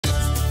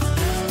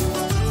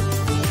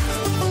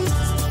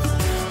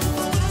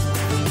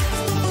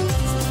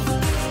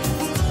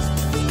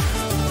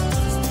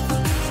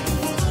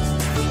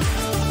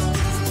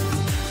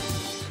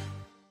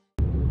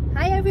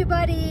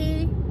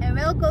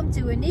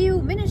welcome to a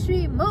new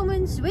Ministry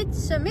Moments with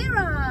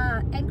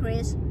Samira and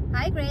Chris.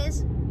 Hi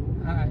Chris.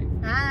 Hi.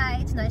 Hi,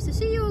 it's nice to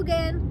see you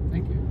again.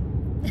 Thank you.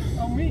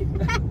 Oh, me?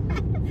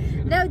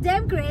 No,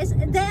 damn Chris,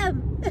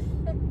 damn.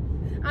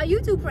 Our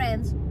YouTube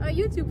friends,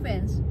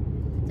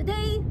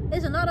 Today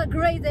is another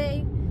great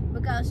day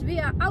because we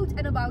are out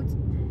and about,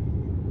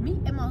 me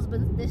and my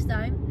husband this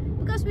time,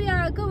 because we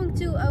are going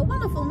to a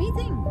wonderful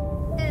meeting.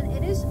 And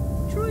it is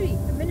truly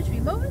a ministry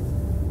moment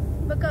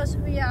because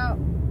we are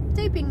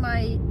taping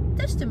my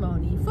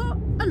testimony for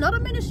another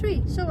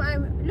ministry. So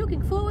I'm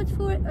looking forward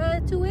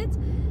to it.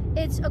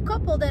 It's a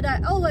couple that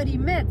I already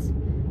met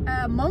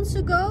months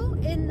ago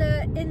in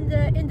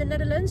the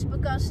Netherlands,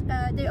 because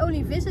they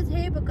only visit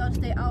here because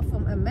they are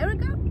from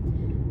America,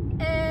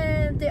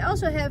 and they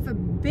also have a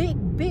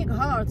big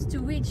heart to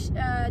reach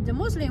the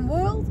Muslim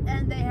world,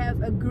 and they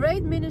have a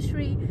great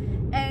ministry.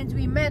 And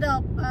we met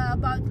up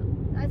about,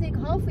 I think,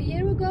 half a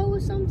year ago or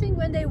something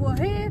when they were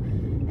here,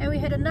 and we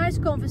had a nice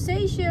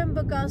conversation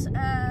because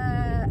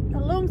a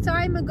long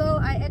time ago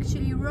I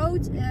actually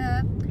wrote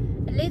a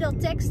little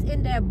text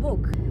in their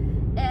book,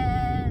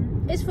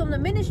 and it's from the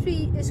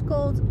ministry. It's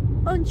called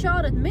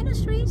Uncharted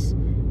Ministries.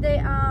 They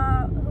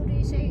are, hoe do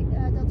you say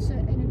dat ze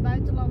in het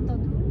buitenland dat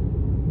doen?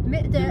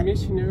 The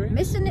missionaries?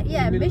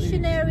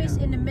 Missionaries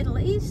in the Middle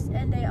East,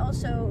 and they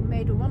also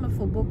made a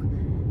wonderful book,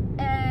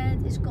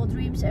 and it's called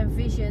Dreams and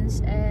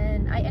Visions.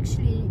 And I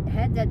actually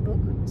had that book,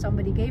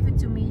 somebody gave it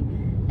to me,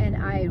 and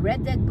I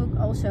read that book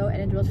also,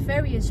 and it was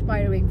very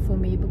inspiring for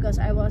me because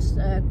I was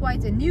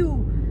quite a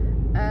new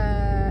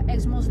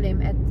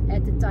ex-Muslim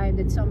at the time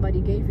that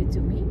somebody gave it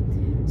to me.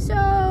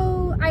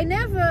 So I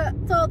never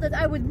thought that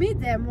I would meet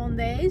them one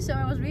day. So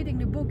I was reading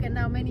the book, and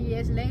now many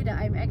years later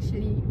I'm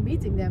actually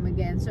meeting them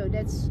again. So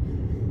that's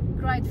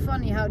quite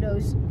funny how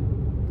those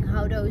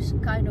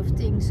kind of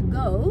things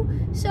go.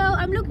 So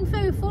I'm looking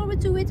very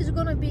forward to it. It's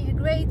gonna be a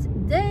great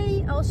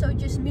day. Also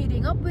just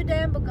meeting up with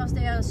them because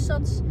they are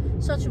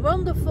such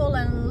wonderful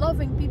and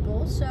loving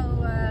people. So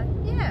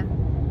yeah.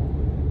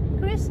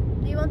 Chris,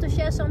 do you want to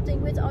share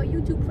something with our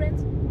YouTube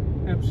friends?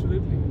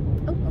 Absolutely.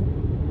 Oh.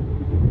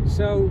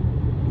 So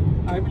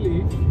I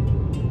believe.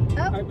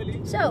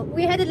 So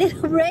we had a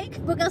little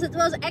break because it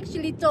was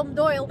actually Tom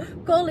Doyle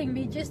calling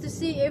me just to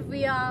see if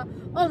we are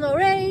on our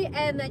way,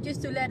 and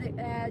just to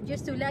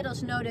let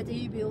us know that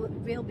he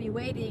will be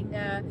waiting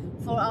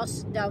for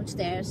us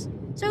downstairs.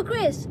 So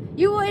Chris,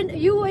 you were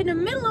in the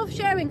middle of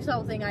sharing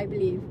something, I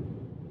believe.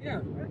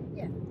 Yeah.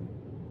 Yeah.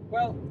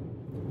 Well,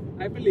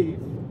 I believe.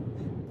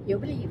 You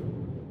believe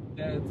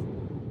that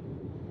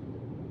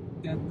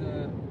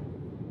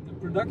the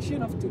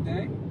production of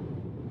today,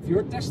 of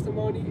your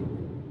testimony,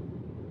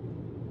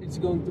 it's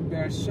going to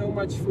bear so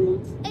much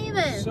fruit.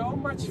 Amen. So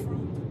much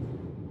fruit,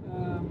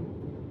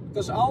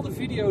 because all the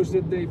videos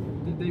that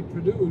they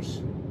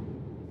produce,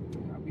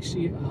 we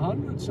see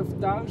hundreds of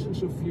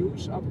thousands of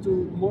views, up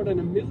to more than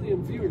 1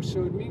 million views.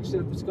 So it means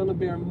that it's going to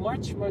bear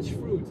much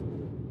fruit.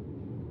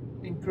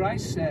 And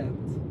Christ said,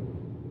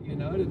 you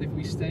know, that if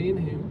we stay in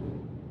Him,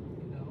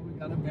 we're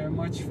going to bear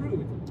much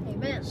fruit.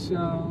 Amen.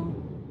 So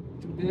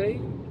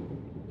today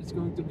it's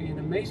going to be an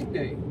amazing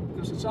day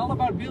because it's all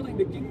about building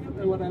the kingdom.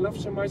 And what I love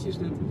so much is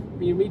that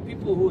when you meet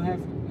people who have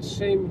the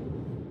same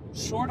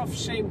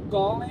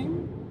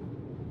calling,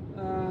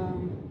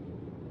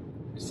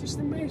 it's just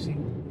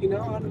amazing. You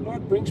know how the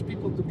Lord brings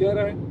people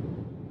together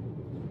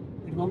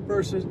with one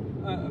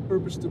person, a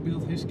purpose to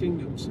build His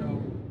kingdom.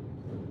 So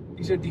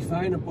these are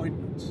divine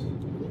appointments.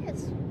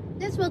 Yes,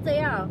 that's what they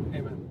are.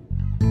 Amen.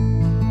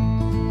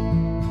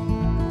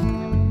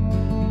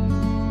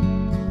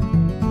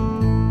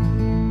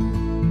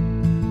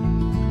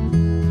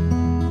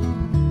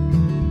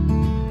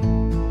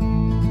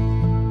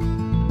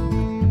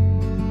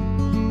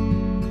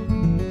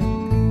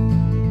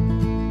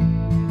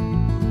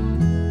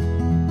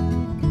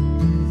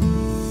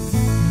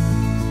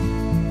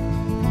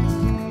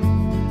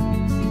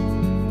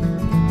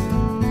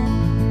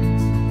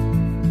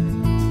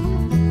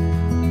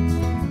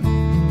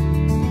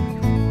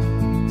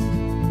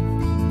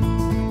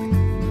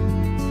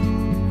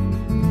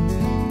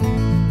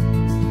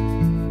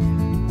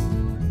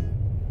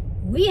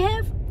 We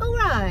have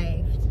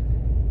arrived.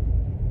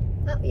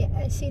 Oh yeah,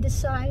 I see the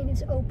sign,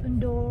 it's open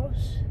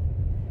doors.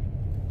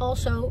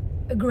 Also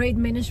a great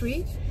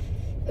ministry,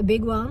 a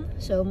big one,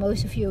 so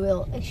most of you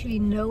will actually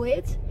know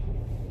it.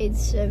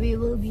 It's we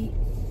will be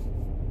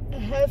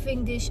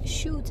having this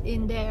shoot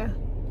in their,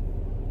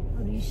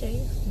 how do you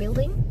say,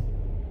 building?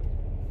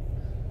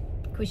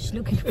 Chris is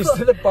looking for. Is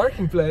it a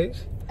parking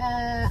place?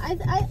 I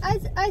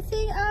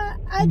think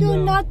I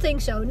do not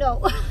think so. No.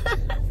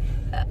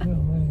 Oh,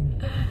 man.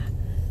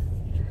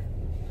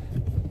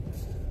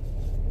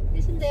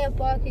 Isn't there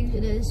parking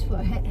that is for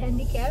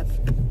handicap?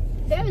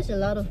 There is a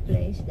lot of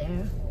place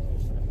there.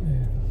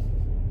 Yeah.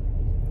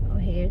 Oh,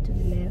 here to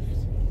the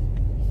left.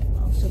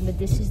 Also, but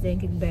this is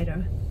denk ik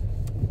better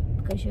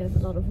because you have a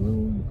lot of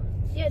room.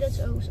 Yeah, that's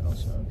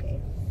also okay.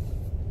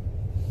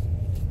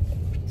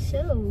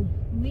 So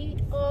we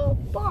are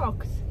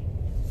parked.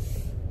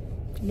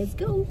 Let's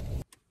go.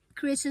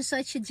 Chris is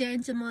such a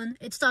gentleman.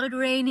 It started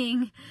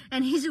raining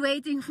and he's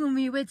waiting for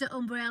me with the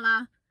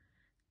umbrella.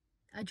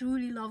 I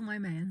truly love my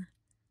man.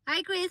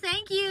 Hi Chris,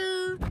 thank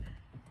you.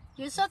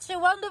 You're such a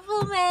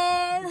wonderful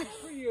man. Good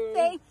for you.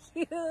 Thank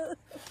you.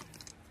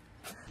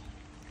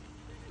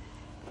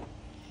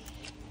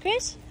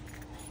 Chris,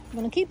 I'm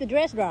gonna keep the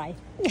dress dry.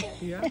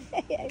 Yeah?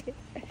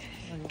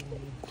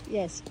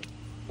 Yes.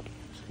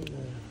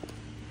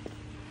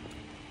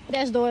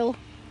 There's Doyle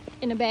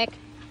in the back.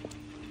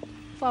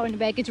 Far in the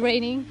back, it's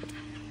raining.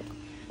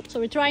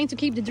 So we're trying to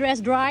keep the dress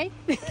dry.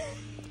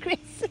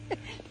 Chris,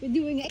 you're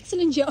doing an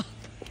excellent job.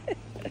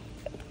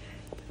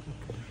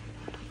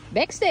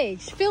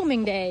 Backstage,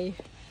 filming day.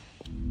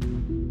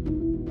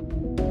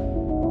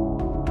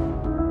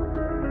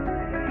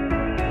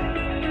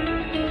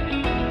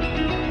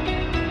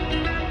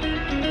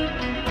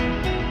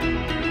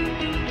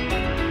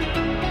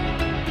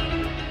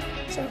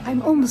 So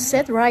I'm on the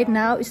set right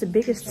now. It's the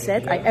biggest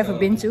set I've ever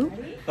been to.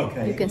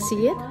 Okay. You can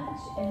see it.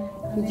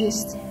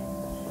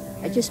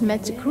 I just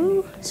met the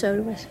crew, so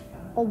there was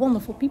all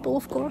wonderful people,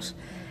 of course.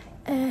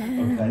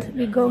 And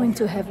we're going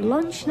to have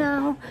lunch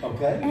now,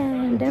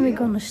 and then we're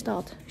gonna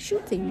start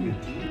shooting.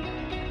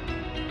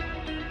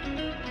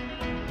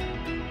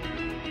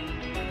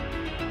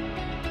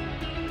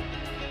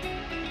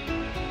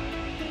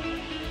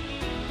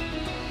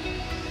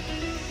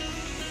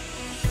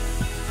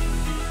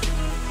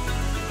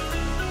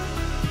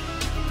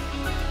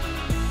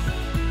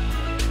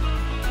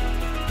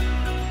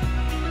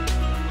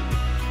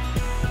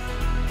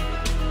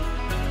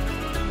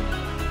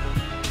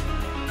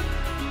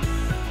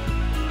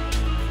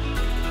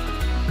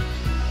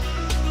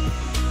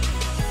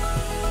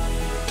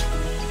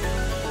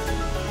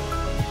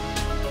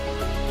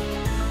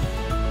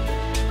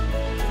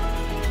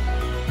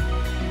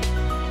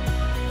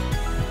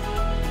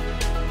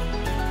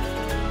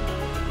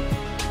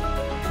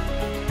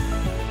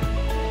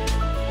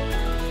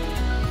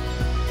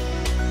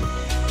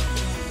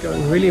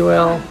 Going really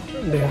well.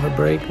 They have a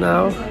break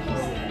now.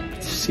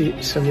 See,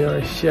 Samir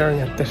is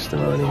sharing a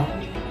testimony,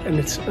 and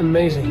it's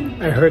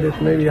amazing. I heard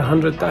it maybe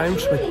 100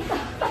 times, but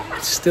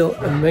it's still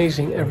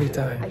amazing every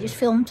time. I just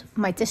filmed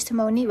my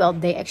testimony. Well,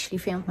 they actually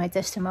filmed my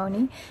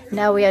testimony.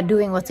 Now we are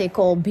doing what they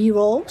call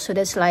B-roll. So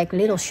that's like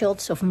little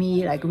shots of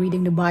me, like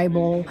reading the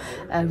Bible,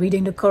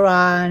 reading the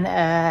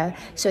Quran,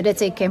 so that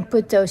they can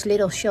put those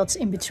little shots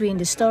in between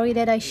the story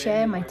that I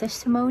share, my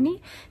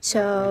testimony.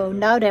 So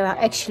now they are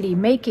actually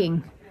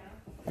making,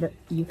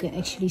 you can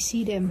actually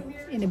see them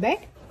in the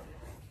back.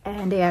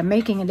 And they are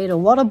making a little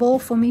water bowl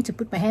for me to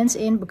put my hands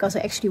in, because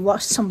I actually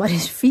washed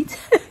somebody's feet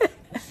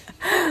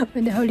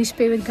when the Holy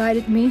Spirit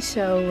guided me.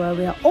 So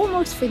we are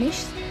almost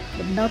finished,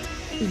 but not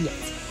yet.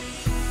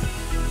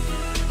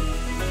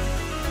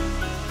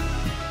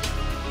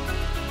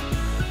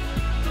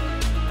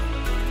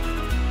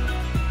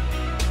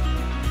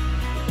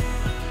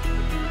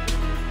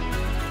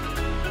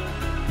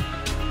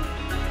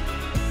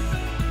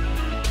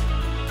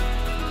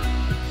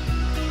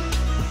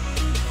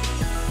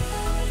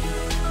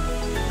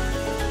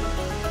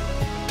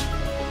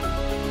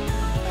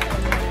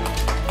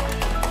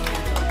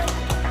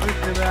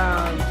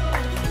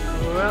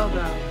 Well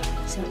done.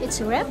 So it's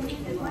a wrap.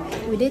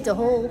 We did the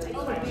whole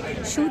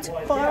shoot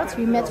part.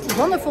 We met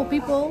wonderful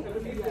people,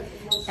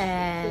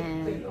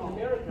 and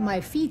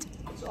my feet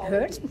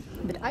hurt,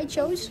 but I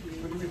chose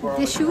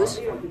these shoes.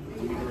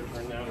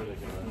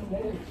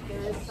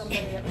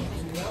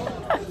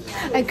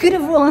 I could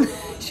have worn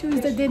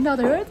shoes that did not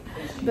hurt,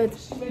 but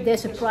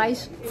there's a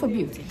price for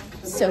beauty.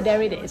 So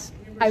there it is.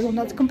 I will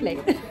not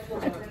complain.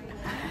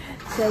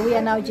 So we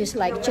are now just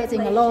like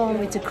chatting along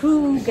with the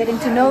crew, getting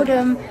to know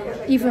them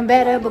even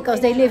better, because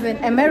they live in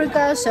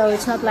America, so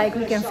it's not like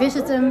we can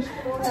visit them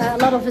a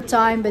lot of the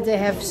time, but they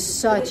have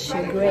such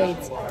a great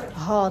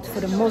heart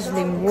for the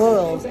Muslim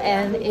world,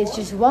 and it's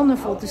just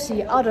wonderful to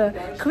see other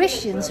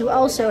Christians who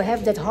also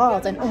have that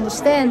heart and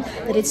understand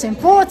that it's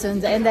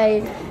important, and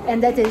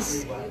that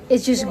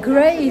it's just a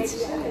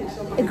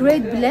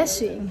great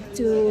blessing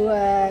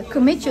to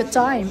commit your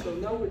time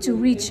to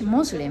reach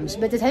Muslims.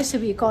 But it has to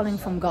be a calling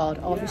from God.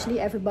 Obviously,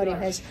 everybody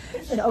has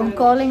an own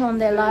calling on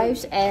their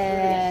lives,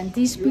 and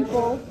these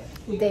people,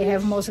 they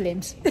have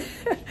Muslims.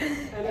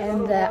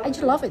 And I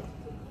just love it.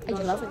 I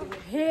just love it.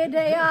 Here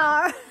they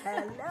are.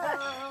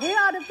 Hello. Here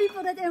are the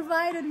people that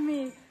invited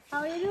me. How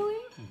are you doing?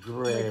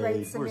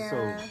 Great. We're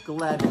so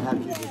glad to have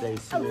you today,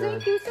 Samir. Oh,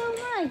 thank you so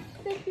much.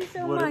 Thank you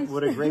so much.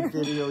 What a great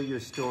video. Your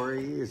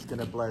story is going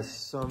to bless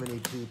so many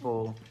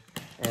people.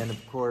 And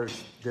of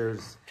course,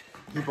 there's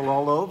people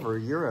all over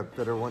Europe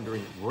that are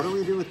wondering, what do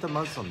we do with the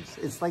Muslims?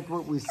 It's like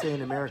what we say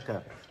in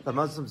America. The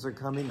Muslims are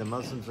coming, the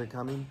Muslims are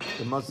coming,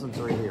 the Muslims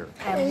are here.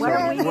 And What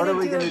are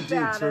we going to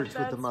do, church, with the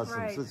That's Muslims?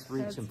 right. Let's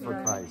reach them for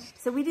Christ.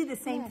 So we do the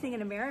same thing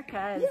in America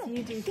as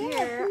you do Yeah,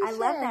 here. please I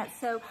love share. that.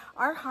 So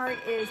our heart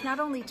is not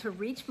only to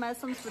reach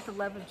Muslims with the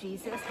love of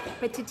Jesus,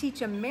 but to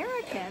teach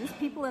Americans,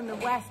 people in the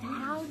West,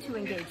 how to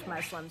engage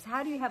Muslims.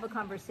 How do you have a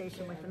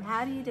conversation with them?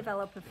 How do you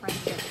develop a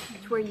friendship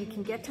to where you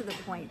can get to the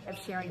point of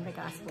sharing the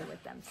gospel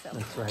with them? So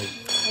That's right.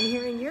 And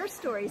hearing your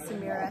story,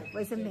 Samira,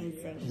 was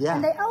amazing. Yeah.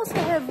 And they also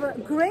have a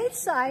great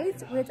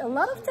site with a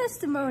lot of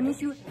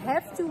testimonies. You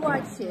have to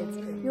watch it.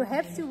 You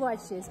have to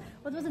watch it.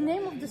 What was the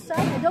name of the site?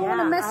 I don't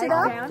want to mess it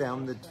up.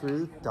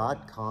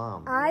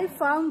 IFoundTheTruth.com.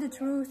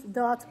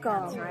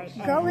 IFoundTheTruth.com. That's right.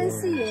 Go and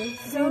see it.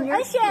 Go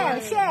and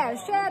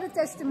share the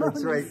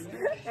testimonies. That's right.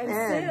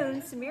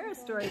 And soon, Samira's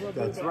story will be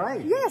That's there.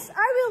 right. Yes,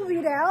 I will be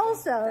there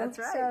also. That's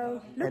right.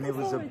 So, And it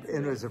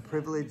was a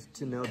privilege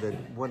to know that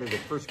one of the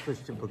first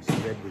Christian books you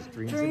read was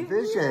Dreams and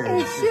Visions. It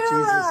Jesus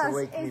sure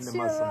Awakening was. the It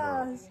sure Muslim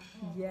World. was.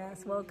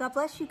 Yes. Well, God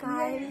bless you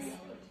guys.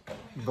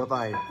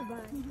 Bye-bye.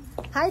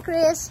 Hi,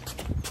 Chris.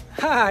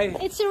 Hi,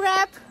 It's a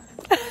wrap.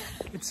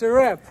 it's a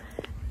wrap.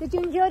 Did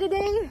you enjoy the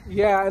day?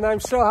 Yeah, and I'm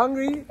so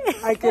hungry,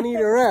 I can eat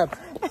a wrap.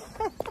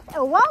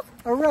 A what?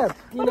 A wrap,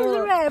 you What is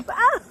know. a wrap?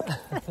 Oh,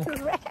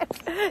 a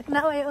wrap.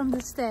 Now I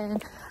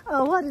understand.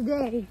 Oh, what a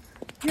day.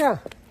 Yeah,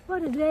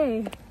 What a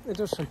day. it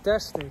was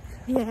fantastic.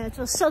 Yeah, it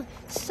was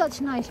such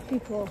nice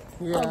people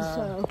Yeah.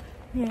 also.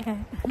 Yeah.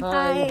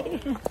 Hi.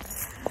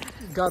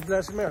 God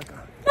bless America.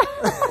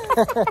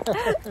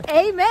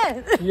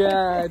 Amen.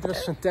 Yeah, it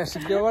was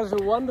fantastic. There was a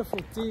wonderful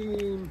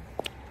team.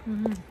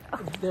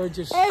 They were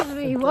just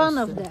Every one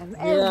of them.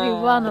 Every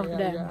one of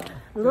them. yeah.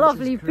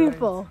 Lovely That is great.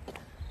 people.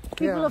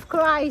 People Yeah. of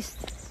Christ.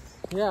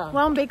 Yeah.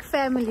 One big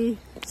family.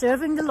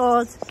 Serving the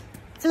Lord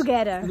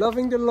together.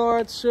 Loving the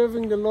Lord,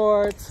 serving the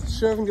Lord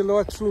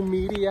through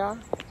media.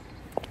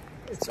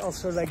 It's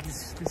also like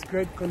this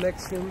great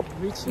connection,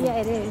 reaching Yeah,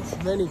 it is.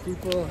 many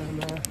people,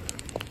 and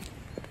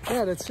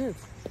yeah, that's it.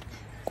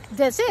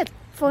 That's it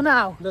for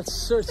now. Let's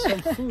search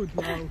some food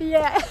now.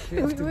 Yeah, We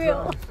we have to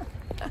will. drive.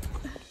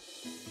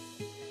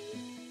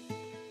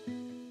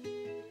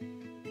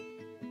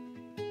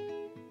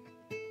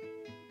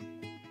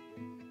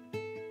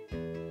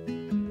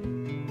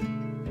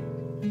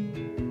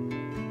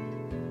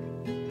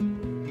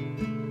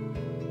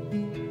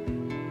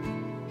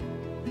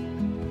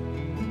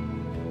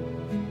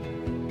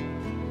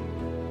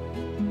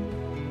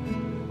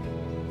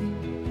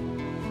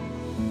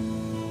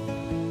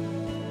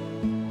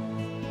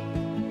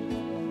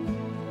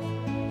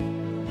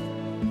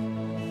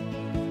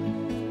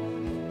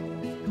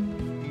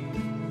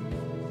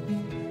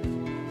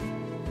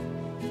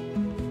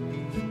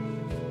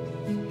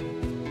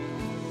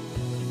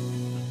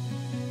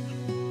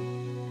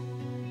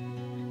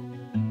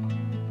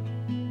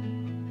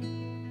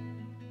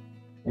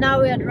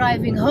 Now we are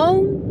driving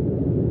home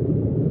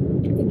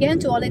again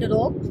to our little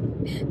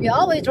dog. We are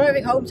always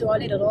driving home to our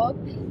little dog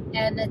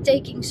and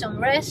taking some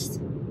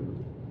rest.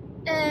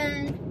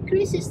 And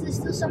Chris, is there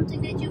still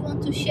something that you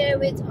want to share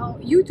with our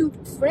YouTube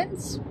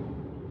friends?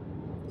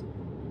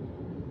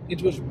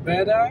 It was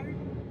better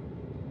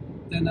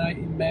than I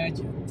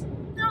imagined.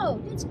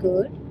 Oh, that's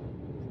good.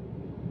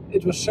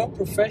 It was so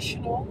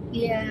professional.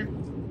 Yeah.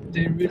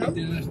 They really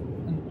did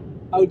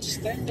an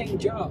outstanding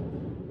job.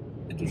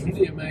 It was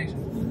really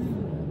amazing.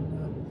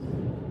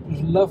 It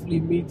was lovely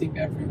meeting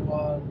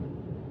everyone.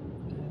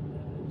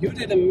 And, you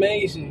did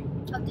amazing.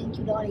 Oh, thank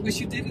you, darling. Because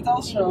you did it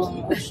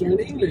also in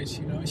English,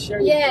 you know.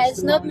 Sharing your Yeah,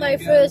 it's not my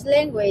testimony first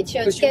language, so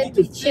it Because you can need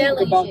to be think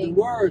about the challenging.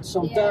 words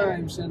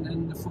sometimes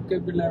and the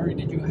vocabulary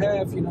that you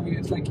have, you know,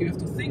 it's like you have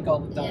to think all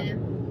the time.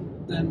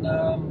 Yeah.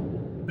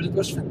 And, but it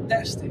was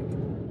fantastic.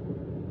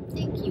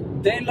 Thank you.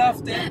 They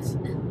loved it.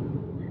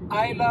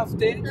 I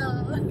loved it.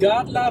 No.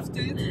 God loved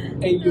it.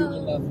 And you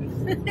will love it.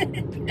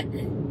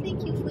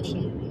 Thank you for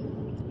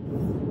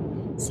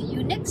sharing. See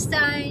you next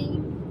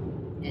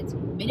time at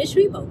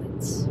Ministry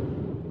Moments.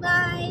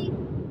 Bye.